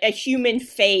 sort of a human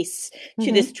face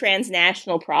to this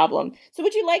transnational problem. So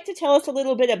would you like to tell us a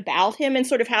little bit about him and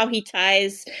sort of how he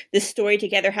ties this story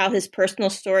together, how his personal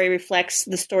story reflects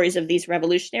the stories of these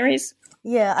revolutionaries?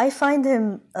 Yeah, I find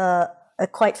him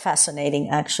quite fascinating,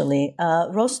 actually.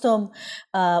 Rostam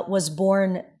was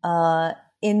born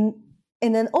in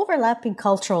an overlapping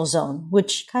cultural zone,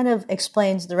 which kind of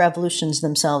explains the revolutions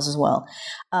themselves as well.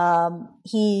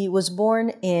 He was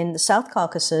born in the South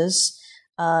Caucasus,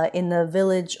 in the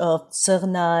village of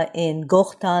Tsirna in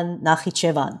Gokhtan,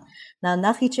 Nakhichevan. Now,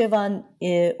 Nakhichevan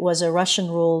was in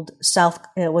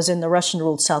the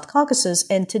Russian-ruled South Caucasus,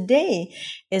 and today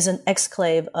is an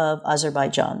exclave of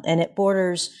Azerbaijan, and it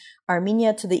borders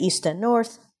Armenia to the east and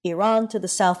north, Iran to the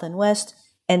south and west,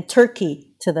 and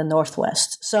Turkey to the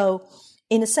northwest. So,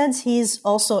 in a sense, he's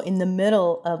also in the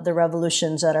middle of the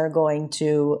revolutions that are going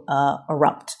to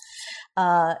erupt.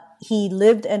 He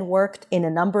lived and worked in a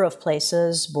number of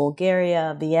places: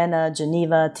 Bulgaria, Vienna,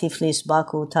 Geneva, Tiflis,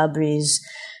 Baku, Tabriz,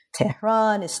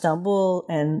 Tehran, Istanbul,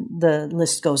 and the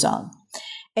list goes on.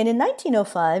 And in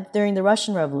 1905, during the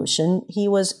Russian Revolution, he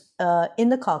was in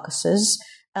the Caucasus,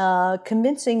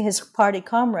 convincing his party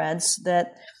comrades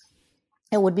that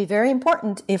it would be very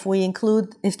important if they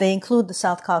include the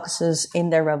South Caucasus in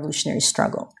their revolutionary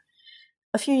struggle.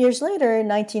 a few years later, in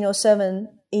 1907,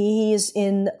 he is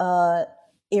in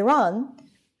Iran,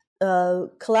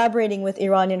 collaborating with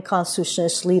Iranian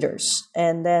constitutionalist leaders,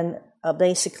 and then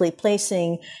basically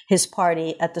placing his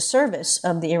party at the service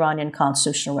of the Iranian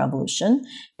constitutional revolution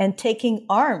and taking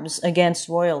arms against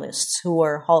royalists who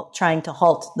were trying to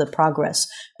halt the progress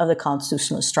of the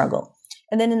constitutionalist struggle.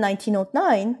 And then in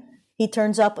 1909, he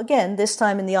turns up again, this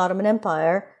time in the Ottoman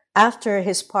Empire, after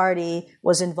his party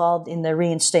was involved in the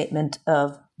reinstatement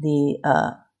of the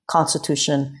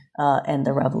constitution and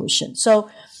the revolution.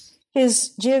 So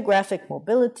his geographic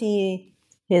mobility,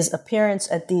 his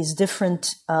appearance at these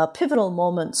different pivotal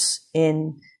moments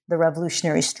in the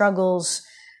revolutionary struggles,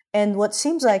 and what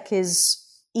seems like his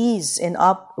ease in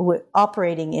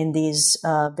operating in these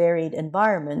varied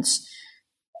environments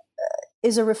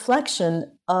is a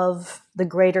reflection of the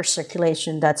greater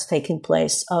circulation that's taking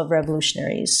place of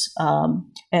revolutionaries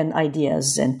and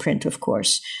ideas and print, of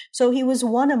course. So he was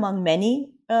one among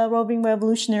many roving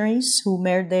revolutionaries who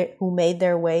made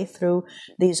their way through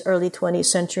these early 20th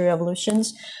century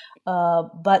revolutions.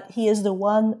 But he is the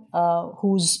one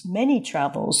whose many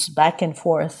travels back and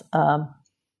forth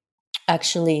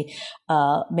actually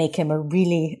make him a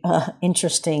really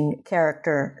interesting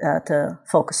character to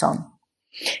focus on.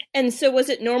 And so was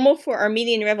it normal for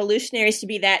Armenian revolutionaries to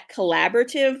be that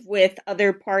collaborative with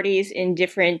other parties in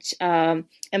different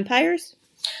empires?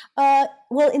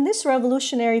 Well, in this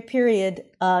revolutionary period,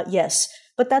 yes.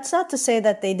 But that's not to say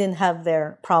that they didn't have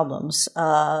their problems.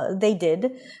 They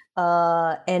did,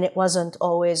 and it wasn't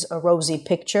always a rosy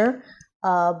picture.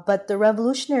 But the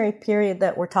revolutionary period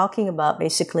that we're talking about,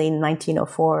 basically in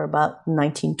 1904, about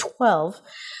 1912,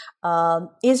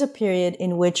 is a period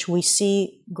in which we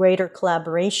see greater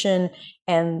collaboration,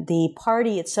 and the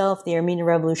party itself, the Armenian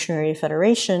Revolutionary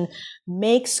Federation,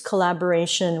 makes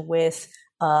collaboration with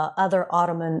other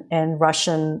Ottoman and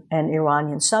Russian and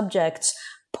Iranian subjects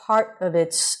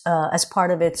as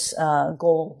part of its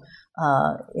goal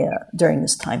during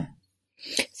this time.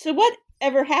 So what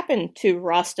ever happened to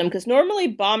Rostam? Because normally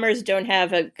bombers don't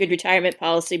have a good retirement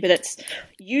policy, but it's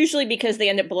usually because they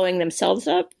end up blowing themselves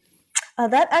up.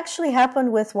 That actually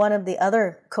happened with one of the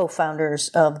other co-founders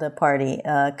of the party,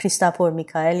 Christopher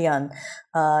Mikhaelian.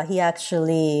 He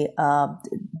actually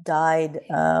died,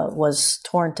 was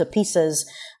torn to pieces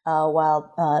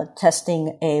while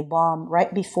testing a bomb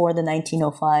right before the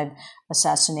 1905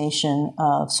 assassination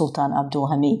of Sultan Abdul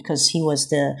Hamid, because he was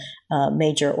the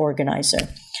major organizer.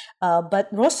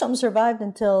 But Rostam survived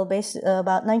until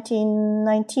about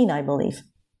 1919, I believe.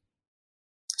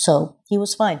 So he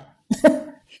was fine.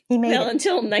 He made it.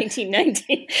 Until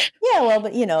 1919. Yeah, well,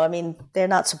 but they're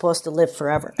not supposed to live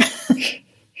forever.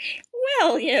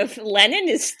 Well, if Lenin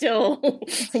is still.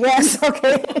 Yes,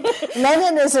 okay.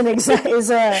 Lenin is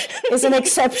an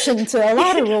exception to a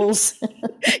lot of rules.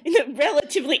 In a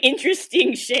relatively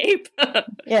interesting shape.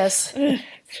 Yes.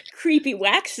 Creepy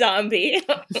wax zombie.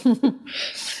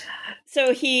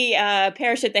 So he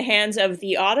perished at the hands of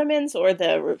the Ottomans or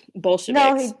the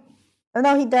Bolsheviks?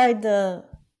 No, he died.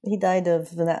 He died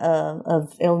of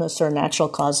illness or natural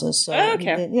causes. So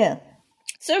okay. Yeah.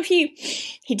 So he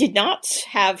did not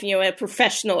have a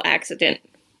professional accident.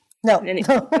 No. It's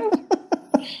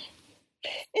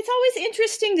always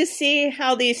interesting to see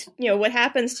how these what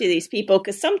happens to these people,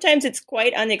 because sometimes it's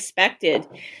quite unexpected.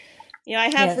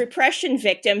 I have repression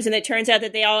victims, and it turns out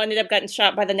that they all ended up getting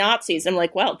shot by the Nazis. I'm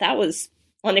like, well, that was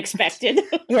unexpected.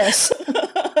 Yes.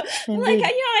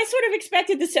 I sort of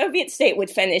expected the Soviet state would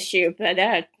finish you, but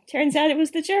turns out it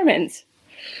was the Germans.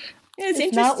 It's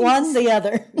interesting. Not one, the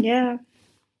other. Yeah.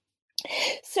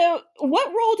 So what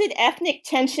role did ethnic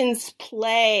tensions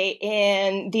play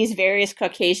in these various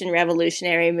Caucasian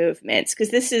revolutionary movements? Because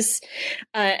this is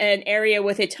an area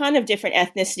with a ton of different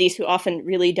ethnicities who often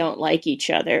really don't like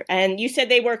each other. And you said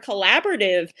they were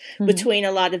collaborative between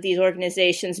a lot of these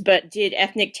organizations, but did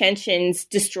ethnic tensions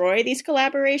destroy these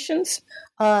collaborations?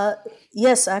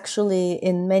 Yes, actually,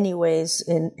 in many ways,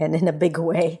 and in a big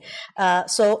way.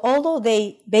 So although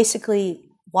they basically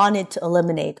wanted to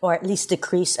eliminate or at least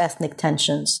decrease ethnic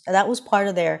tensions, that was part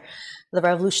of the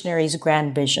revolutionaries'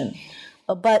 grand vision.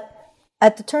 But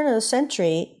at the turn of the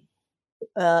century,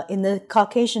 in the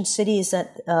Caucasian cities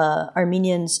that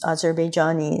Armenians,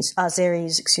 Azeris,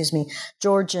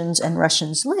 Georgians, and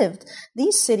Russians lived,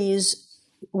 these cities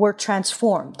were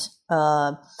transformed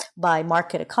by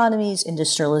market economies,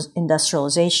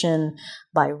 industrialization,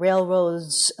 by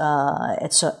railroads,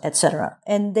 etc.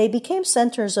 And they became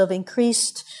centers of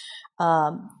increased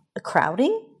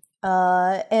crowding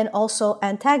and also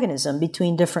antagonism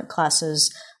between different classes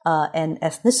and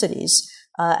ethnicities.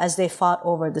 as they fought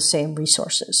over the same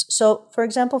resources. So, for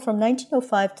example, from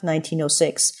 1905 to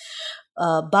 1906,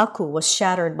 Baku was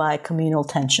shattered by communal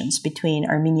tensions between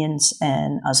Armenians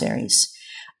and Azeris.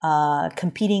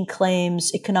 Competing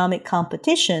claims, economic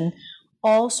competition,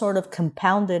 all sort of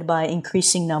compounded by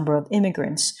increasing number of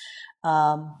immigrants,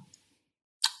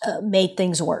 made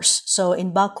things worse. So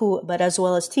in Baku, but as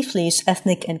well as Tiflis,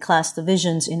 ethnic and class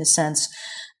divisions, in a sense,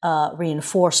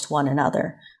 reinforced one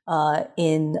another.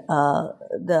 In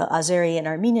the Azeri and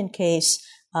Armenian case,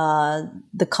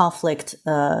 the conflict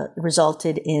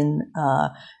resulted in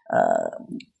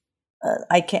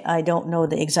I don't know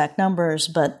the exact numbers,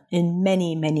 but in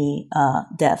many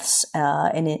deaths,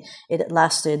 and it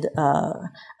lasted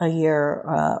a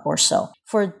year or so.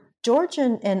 For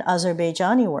Georgian and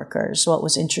Azerbaijani workers, what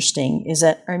was interesting is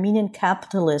that Armenian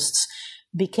capitalists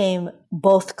became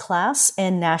both class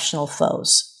and national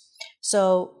foes.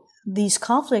 So these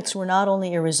conflicts were not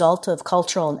only a result of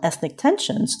cultural and ethnic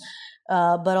tensions,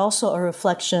 but also a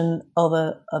reflection of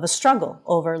a struggle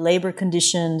over labor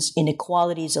conditions,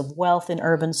 inequalities of wealth in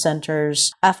urban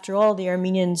centers. After all, the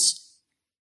Armenians,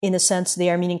 in a sense, the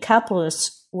Armenian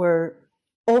capitalists were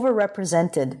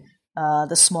overrepresented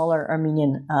the smaller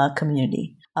Armenian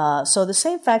community. So the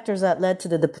same factors that led to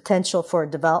the potential for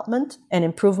development and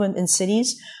improvement in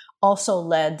cities also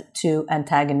led to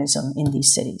antagonism in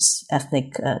these cities,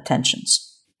 ethnic tensions.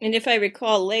 And if I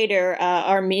recall later,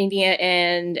 Armenia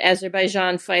and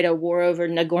Azerbaijan fight a war over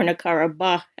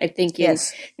Nagorno-Karabakh, I think in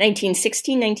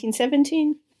 1916,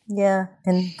 1917. Yeah,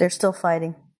 and they're still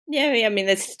fighting. Yeah, I mean,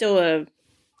 that's still a...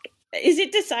 Is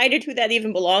it decided who that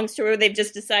even belongs to, or they've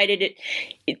just decided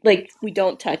it like, we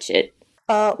don't touch it?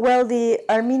 Well, the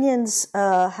Armenians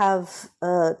have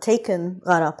taken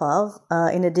Karabakh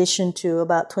in addition to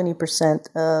about 20%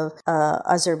 of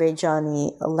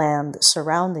Azerbaijani land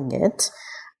surrounding it.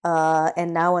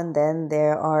 And now and then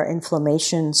there are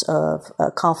inflammations of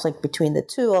conflict between the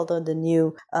two, although the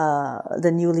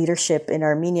new leadership in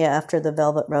Armenia after the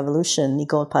Velvet Revolution,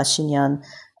 Nikol Pashinyan,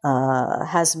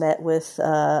 has met with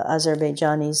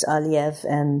Azerbaijanis, Aliyev,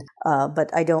 and but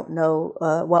I don't know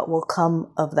what will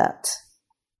come of that.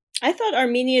 I thought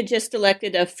Armenia just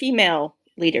elected a female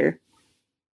leader.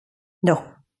 No,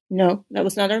 that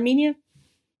was not Armenia?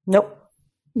 Nope.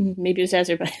 Maybe it was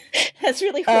Azerbaijan. That's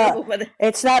really horrible. But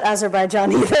it's not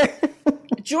Azerbaijan either.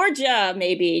 Georgia,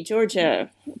 maybe. Georgia.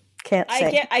 Can't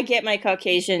say. I get my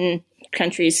Caucasian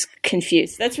countries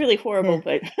confused. That's really horrible,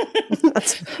 yeah.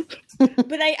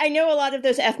 But I know a lot of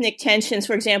those ethnic tensions,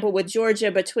 for example, with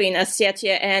Georgia between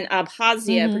Ossetia and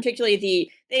Abkhazia,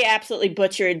 particularly they absolutely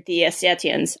butchered the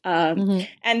Ossetians.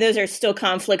 And those are still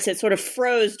conflicts that sort of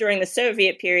froze during the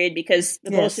Soviet period because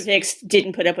the Bolsheviks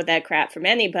didn't put up with that crap from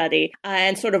anybody,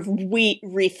 and sort of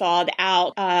rethawed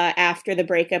out after the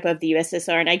breakup of the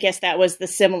USSR. And I guess that was the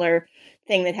similar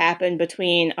thing that happened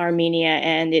between Armenia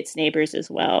and its neighbors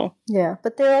as well. Yeah,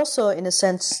 but they're also, in a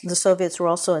sense, the Soviets were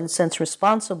also, in a sense,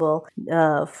 responsible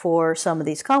for some of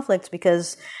these conflicts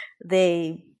because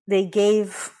they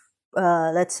gave,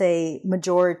 let's say,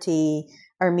 majority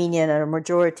Armenian or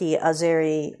majority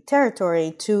Azeri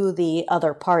territory to the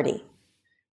other party.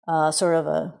 Sort of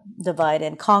a divide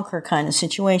and conquer kind of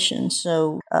situation.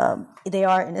 So they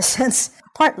are, in a sense,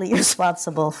 partly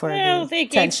responsible for the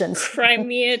tensions. Gave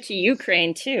Crimea to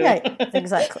Ukraine, too. Right,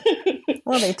 exactly.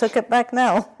 Well, they took it back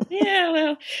now. Yeah,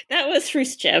 well, that was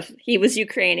Khrushchev. He was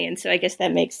Ukrainian, so I guess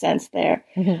that makes sense there.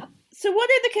 Mm-hmm. So what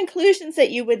are the conclusions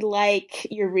that you would like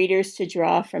your readers to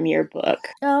draw from your book?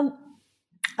 I'd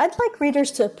like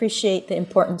readers to appreciate the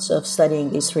importance of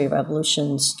studying these three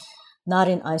revolutions, not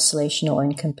in isolation or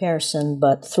in comparison,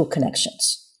 but through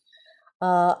connections.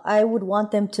 I would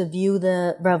want them to view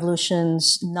the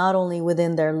revolutions not only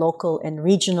within their local and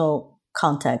regional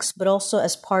context, but also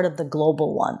as part of the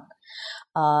global one.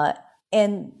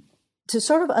 And to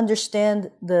sort of understand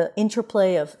the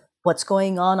interplay of what's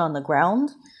going on the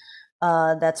ground,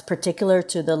 that's particular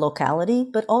to the locality,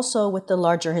 but also with the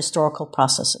larger historical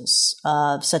processes,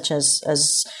 such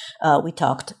as we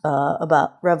talked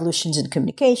about revolutions in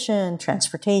communication,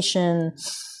 transportation,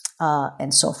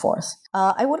 and so forth.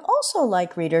 I would also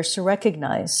like readers to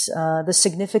recognize the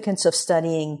significance of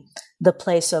studying the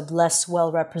place of less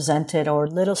well-represented or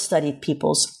little-studied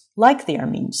peoples like the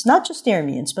Armenians, not just the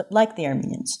Armenians, but like the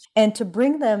Armenians, and to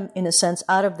bring them, in a sense,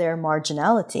 out of their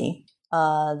marginality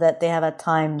that they have at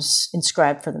times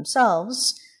inscribed for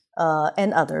themselves,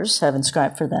 and others have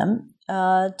inscribed for them,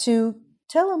 to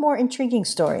tell a more intriguing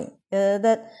story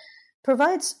that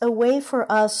provides a way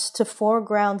for us to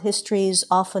foreground histories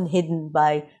often hidden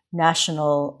by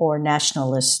national or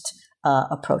nationalist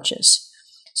approaches.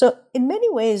 So in many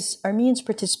ways, Armenians'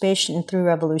 participation in three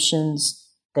revolutions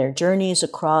their journeys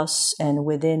across and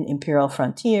within imperial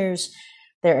frontiers,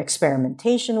 their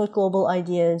experimentation with global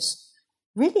ideas,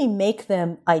 really make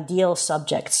them ideal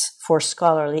subjects for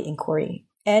scholarly inquiry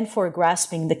and for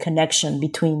grasping the connection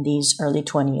between these early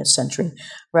 20th century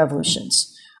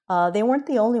revolutions. They weren't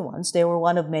the only ones. They were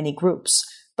one of many groups,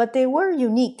 but they were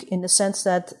unique in the sense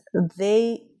that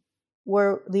they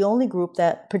were the only group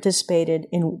that participated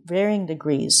in varying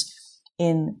degrees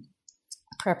in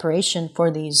preparation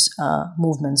for these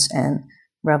movements and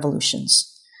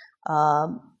revolutions.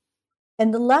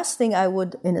 And the last thing I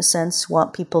would, in a sense,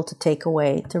 want people to take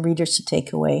away, to readers to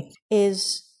take away,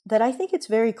 is that I think it's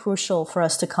very crucial for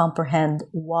us to comprehend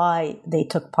why they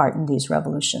took part in these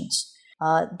revolutions.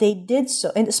 They did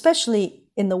so, and especially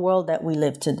in the world that we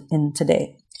live in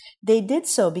today. They did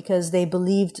so because they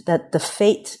believed that the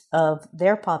fate of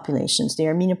their populations, the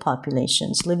Armenian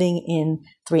populations living in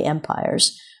three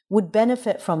empires, would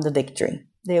benefit from the victory.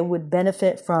 They would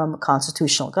benefit from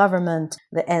constitutional government,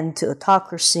 the end to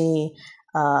autocracy,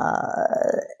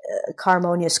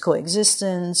 harmonious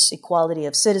coexistence, equality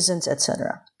of citizens,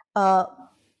 etc.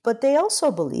 But they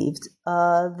also believed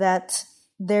that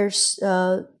there's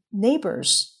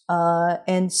neighbors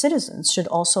and citizens should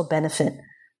also benefit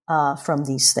from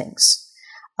these things.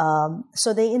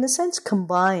 So they, in a sense,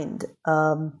 combined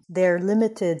their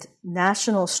limited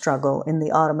national struggle in the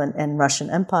Ottoman and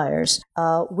Russian empires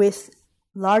with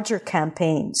larger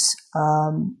campaigns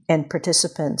and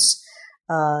participants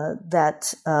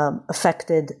that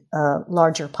affected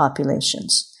larger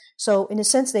populations. So in a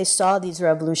sense, they saw these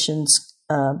revolutions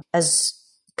as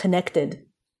connected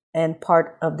and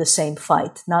part of the same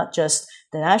fight, not just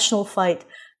the national fight,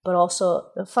 but also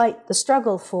the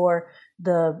struggle for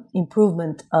the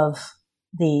improvement of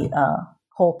the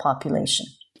whole population.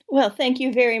 Well, thank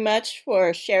you very much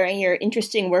for sharing your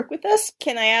interesting work with us.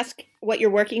 Can I ask what you're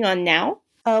working on now?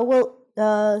 Well,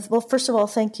 first of all,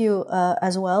 thank you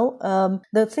as well.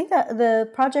 The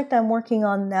project I'm working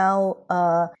on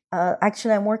now,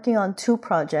 actually, I'm working on two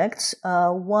projects.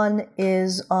 One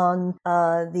is on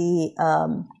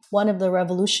one of the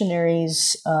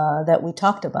revolutionaries that we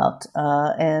talked about,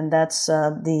 and that's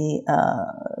the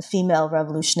female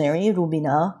revolutionary,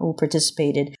 Rubina, who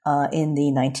participated in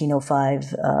the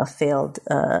 1905 failed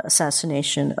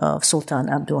assassination of Sultan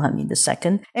Abdulhamid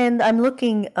II. And I'm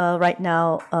looking right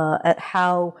now at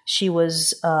how she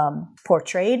was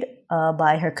portrayed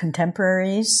by her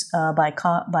contemporaries, by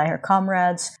her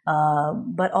comrades,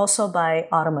 but also by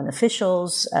Ottoman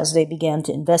officials as they began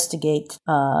to investigate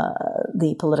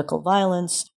the political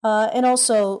violence, and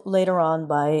also later on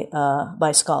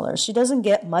by scholars. She doesn't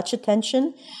get much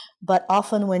attention, but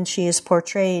often when she is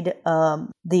portrayed,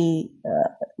 the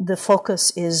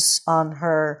focus is on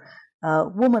her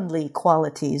womanly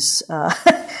qualities,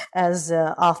 as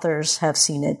authors have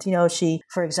seen it. You know,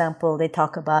 for example, they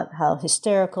talk about how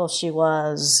hysterical she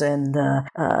was and,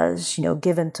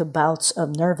 given to bouts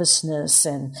of nervousness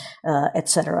and,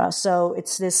 etc. So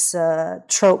it's this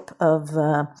trope of,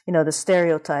 the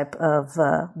stereotype of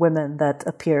women that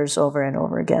appears over and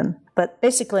over again. But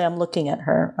basically, I'm looking at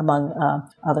her among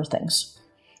other things.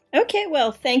 Okay,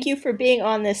 well, thank you for being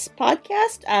on this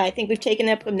podcast. I think we've taken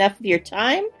up enough of your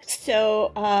time.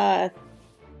 So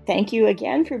thank you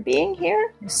again for being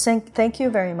here. Thank you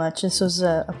very much. This was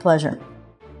a pleasure.